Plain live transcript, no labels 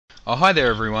Oh, hi there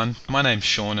everyone, my name's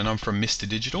Sean and I'm from Mr.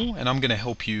 Digital, and I'm going to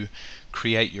help you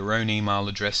create your own email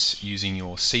address using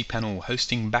your cPanel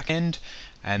hosting backend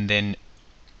and then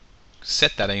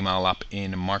set that email up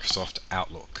in Microsoft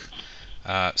Outlook.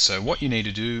 So what you need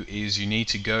to do is you need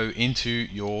to go into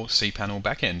your cPanel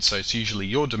backend. So it's usually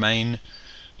your domain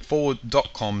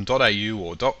 .com.au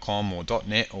or .com or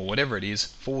 .net or whatever it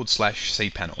is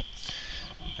 /cPanel.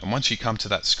 And once you come to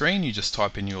that screen, you just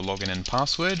type in your login and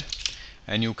password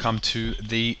and you'll come to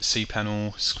the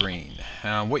cPanel screen.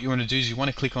 What you want to do is you want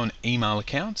to click on email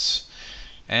accounts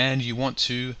and you want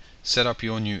to set up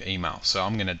your new email. So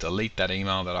I'm going to delete that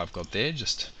email that I've got there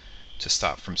just to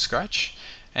start from scratch,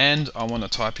 and I want to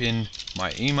type in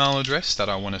my email address that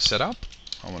I want to set up.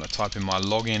 I want to type in my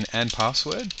login and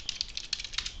password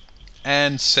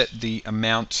and set the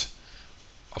amount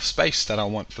of space that I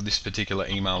want for this particular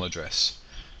email address.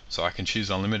 So I can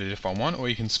choose unlimited if I want, or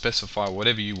you can specify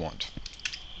whatever you want.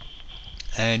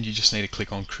 And you just need to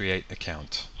click on create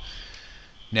account.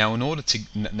 Now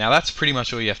that's pretty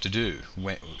much all you have to do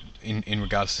in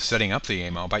regards to setting up the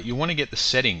email, but you want to get the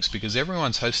settings because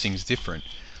everyone's hosting is different.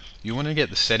 You want to get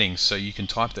the settings so you can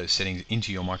type those settings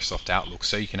into your Microsoft Outlook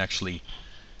so you can actually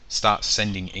start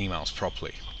sending emails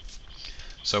properly.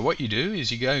 So what you do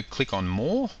is you go click on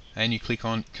more and you click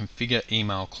on configure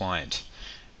email client,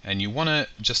 and you want to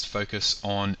just focus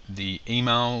on the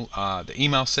email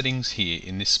settings here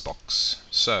in this box,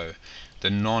 so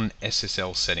the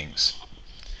non-SSL settings.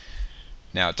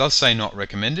 Now it does say not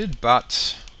recommended,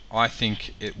 but I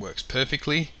think it works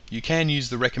perfectly. You can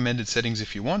use the recommended settings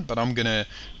if you want, but I'm going to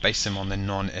base them on the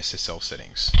non-SSL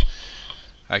settings.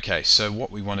 Okay, so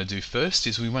what we want to do first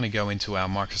is we want to go into our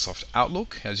Microsoft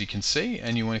Outlook, as you can see,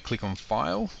 and you want to click on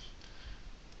File,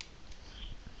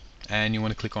 and you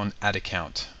want to click on Add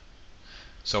Account.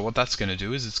 So what that's going to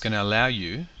do is it's going to allow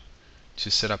you to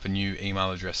set up a new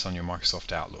email address on your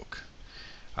Microsoft Outlook.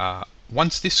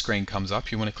 Once this screen comes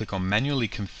up, you want to click on Manually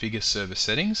Configure Server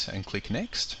Settings and click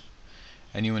Next,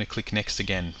 and you want to click Next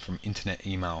again from Internet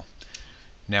Email.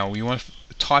 Now you want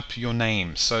to type your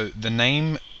name. So the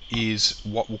name is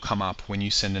what will come up when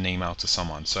you send an email to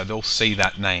someone, so they'll see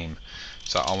that name.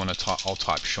 So I'll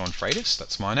type Sean Freitas,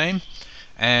 that's my name,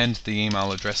 and the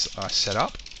email address I set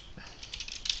up.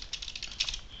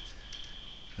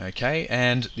 Okay,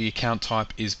 and the account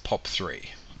type is POP3.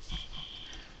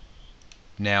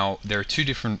 Now there are two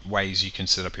different ways you can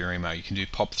set up your email. You can do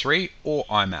POP3 or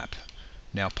IMAP.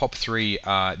 Now POP3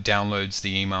 downloads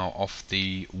the email off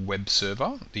the web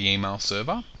server, the email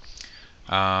server,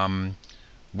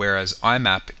 whereas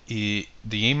IMAP, the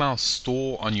email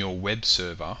store on your web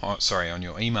server, on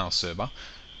your email server,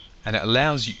 and it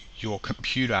allows your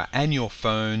computer and your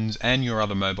phones and your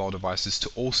other mobile devices to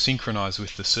all synchronize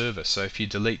with the server. So if you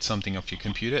delete something off your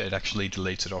computer, it actually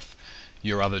deletes it off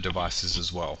your other devices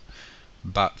as well.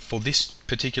 But for this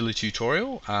particular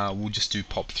tutorial, we'll just do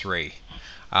POP3.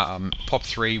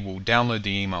 POP3 will download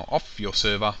the email off your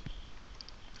server,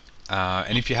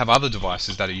 and if you have other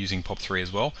devices that are using POP3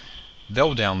 as well,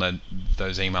 they'll download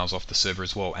those emails off the server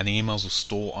as well, and the emails will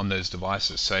store on those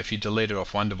devices. So if you delete it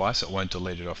off one device, it won't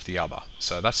delete it off the other.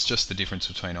 So that's just the difference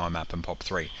between IMAP and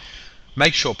POP3.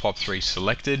 Make sure POP3 is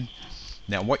selected.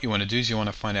 Now what you want to do is you want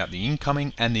to find out the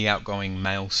incoming and the outgoing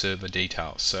mail server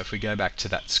details. So if we go back to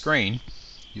that screen,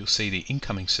 you'll see the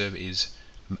incoming server is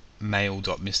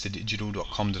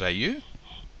mail.mrdigital.com.au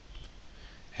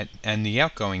and the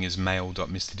outgoing is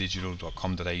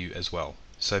mail.mrdigital.com.au as well.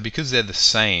 So because they're the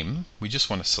same, we just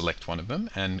want to select one of them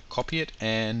and copy it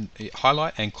and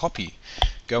highlight and copy.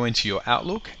 Go into your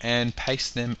Outlook and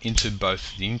paste them into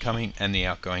both the incoming and the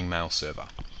outgoing mail server.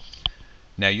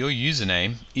 Now your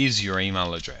username is your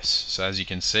email address. So as you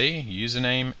can see,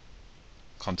 username,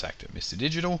 contact at Mr.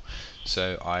 Digital.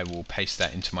 So I will paste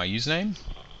that into my username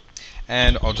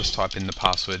and I'll just type in the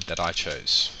password that I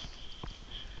chose.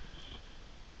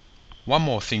 One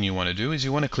more thing you want to do is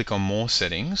you want to click on More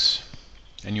Settings,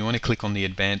 and you want to click on the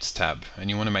Advanced tab, and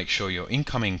you want to make sure your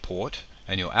incoming port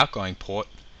and your outgoing port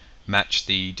match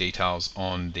the details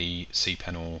on the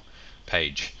cPanel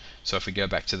page. So if we go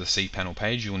back to the cPanel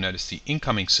page, you'll notice the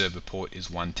incoming server port is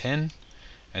 110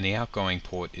 and the outgoing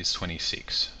port is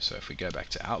 26. So if we go back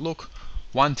to Outlook,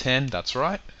 110, that's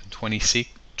right,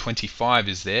 25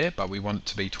 is there, but we want it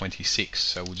to be 26,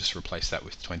 so we'll just replace that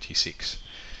with 26.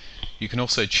 You can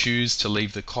also choose to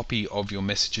leave the copy of your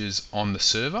messages on the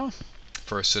server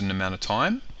for a certain amount of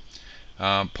time.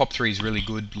 POP3 is really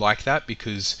good like that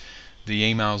because the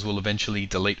emails will eventually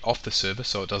delete off the server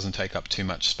so it doesn't take up too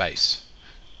much space.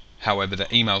 However, the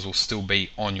emails will still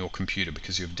be on your computer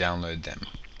because you've downloaded them.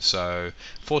 So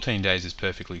 14 days is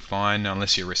perfectly fine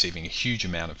unless you're receiving a huge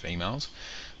amount of emails.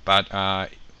 but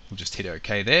we'll just hit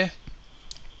OK there,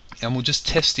 and we'll just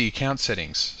test the account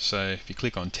settings. So if you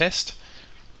click on test,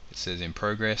 it says in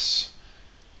progress,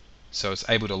 so it's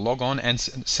able to log on and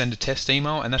send a test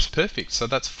email, and that's perfect. So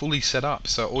that's fully set up.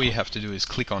 So all you have to do is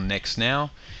click on next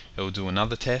now. It will do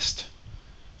another test.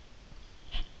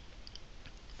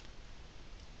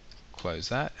 Close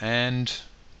that, and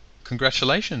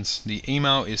congratulations, the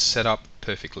email is set up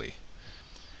perfectly.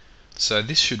 So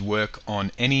this should work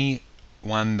on any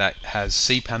one that has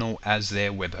cPanel as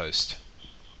their web host.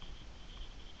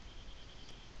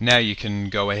 Now you can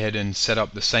go ahead and set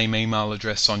up the same email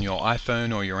address on your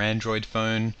iPhone or your Android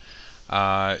phone.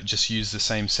 Just use the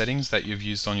same settings that you've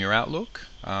used on your Outlook.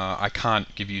 I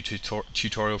can't give you a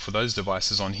tutorial for those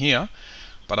devices on here,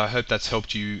 but I hope that's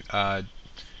helped you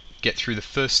get through the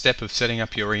first step of setting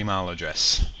up your email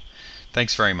address.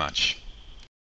 Thanks very much.